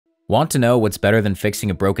Want to know what's better than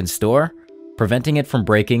fixing a broken store? Preventing it from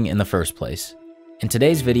breaking in the first place. In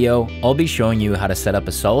today's video, I'll be showing you how to set up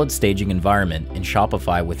a solid staging environment in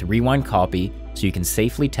Shopify with Rewind Copy so you can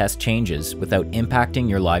safely test changes without impacting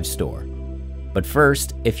your live store. But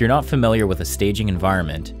first, if you're not familiar with a staging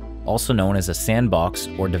environment, also known as a sandbox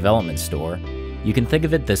or development store, you can think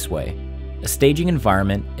of it this way. A staging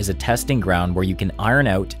environment is a testing ground where you can iron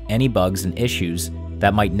out any bugs and issues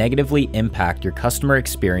that might negatively impact your customer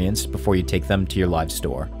experience before you take them to your live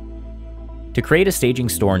store. To create a staging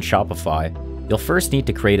store in Shopify, you'll first need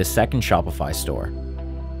to create a second Shopify store.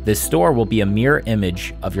 This store will be a mirror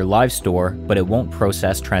image of your live store, but it won't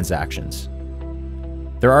process transactions.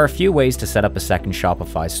 There are a few ways to set up a second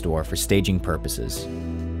Shopify store for staging purposes.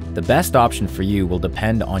 The best option for you will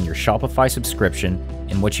depend on your Shopify subscription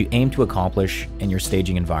and what you aim to accomplish in your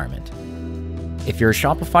staging environment. If you're a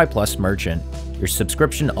Shopify Plus merchant, your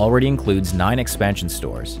subscription already includes 9 expansion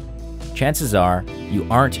stores. Chances are you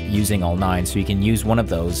aren't using all 9, so you can use one of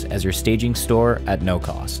those as your staging store at no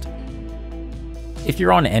cost. If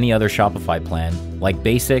you're on any other Shopify plan, like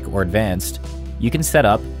Basic or Advanced, you can set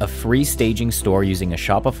up a free staging store using a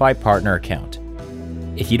Shopify partner account.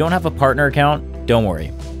 If you don't have a partner account, don't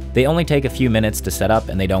worry. They only take a few minutes to set up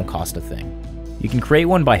and they don't cost a thing. You can create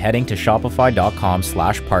one by heading to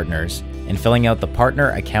shopify.com/partners and filling out the partner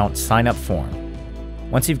account sign-up form.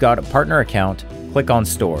 Once you've got a partner account, click on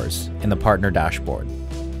Stores in the partner dashboard.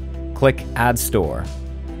 Click Add Store.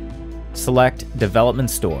 Select Development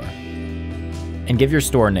Store and give your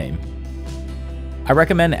store name. I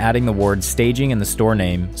recommend adding the word staging in the store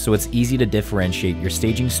name so it's easy to differentiate your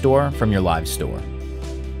staging store from your live store.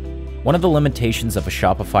 One of the limitations of a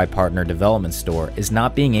Shopify partner development store is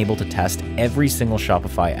not being able to test every single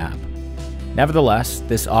Shopify app. Nevertheless,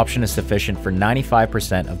 this option is sufficient for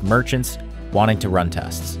 95% of merchants wanting to run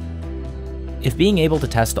tests. If being able to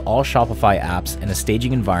test all Shopify apps in a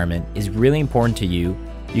staging environment is really important to you,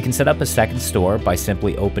 you can set up a second store by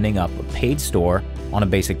simply opening up a paid store on a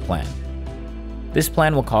basic plan. This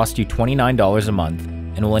plan will cost you $29 a month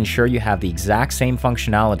and will ensure you have the exact same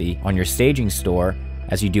functionality on your staging store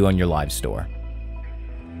as you do on your live store.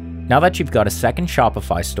 Now that you've got a second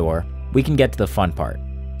Shopify store, we can get to the fun part,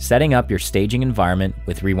 setting up your staging environment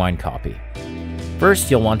with Rewind Copy.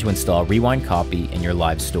 First, you'll want to install Rewind Copy in your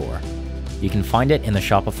live store. You can find it in the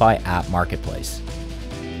Shopify app marketplace.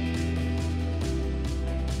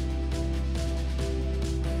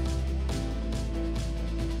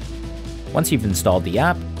 Once you've installed the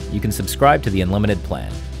app, you can subscribe to the unlimited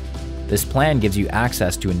plan. This plan gives you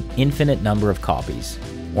access to an infinite number of copies,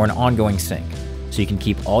 or an ongoing sync, so you can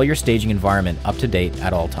keep all your staging environment up to date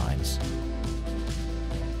at all times.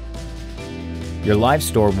 Your live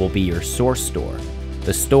store will be your source store,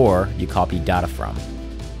 the store you copy data from.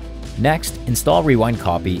 Next, install Rewind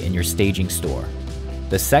Copy in your staging store,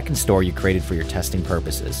 the second store you created for your testing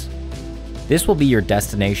purposes. This will be your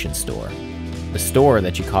destination store, the store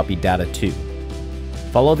that you copy data to.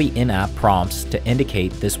 Follow the in-app prompts to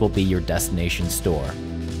indicate this will be your destination store.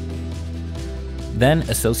 Then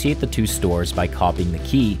associate the two stores by copying the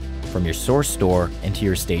key from your source store into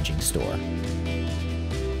your staging store.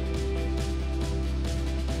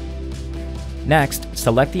 Next,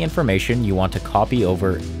 select the information you want to copy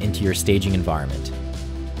over into your staging environment.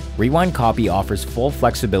 Rewind Copy offers full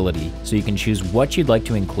flexibility, so you can choose what you'd like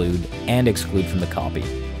to include and exclude from the copy.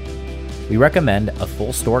 We recommend a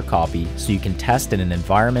full store copy so you can test in an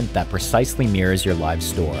environment that precisely mirrors your live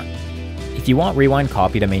store. If you want Rewind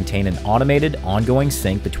Copy to maintain an automated, ongoing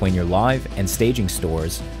sync between your live and staging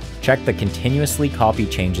stores, check the Continuously Copy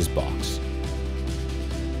Changes box.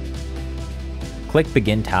 Click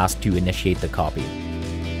Begin Task to initiate the copy.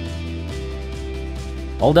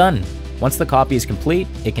 All done! Once the copy is complete,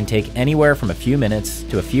 it can take anywhere from a few minutes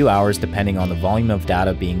to a few hours depending on the volume of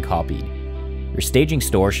data being copied. Your staging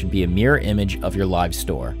store should be a mirror image of your live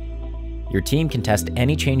store. Your team can test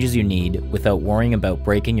any changes you need without worrying about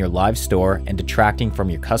breaking your live store and detracting from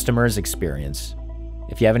your customers' experience.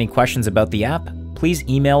 If you have any questions about the app, please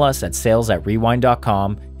email us at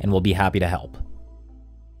sales@rewind.com and we'll be happy to help.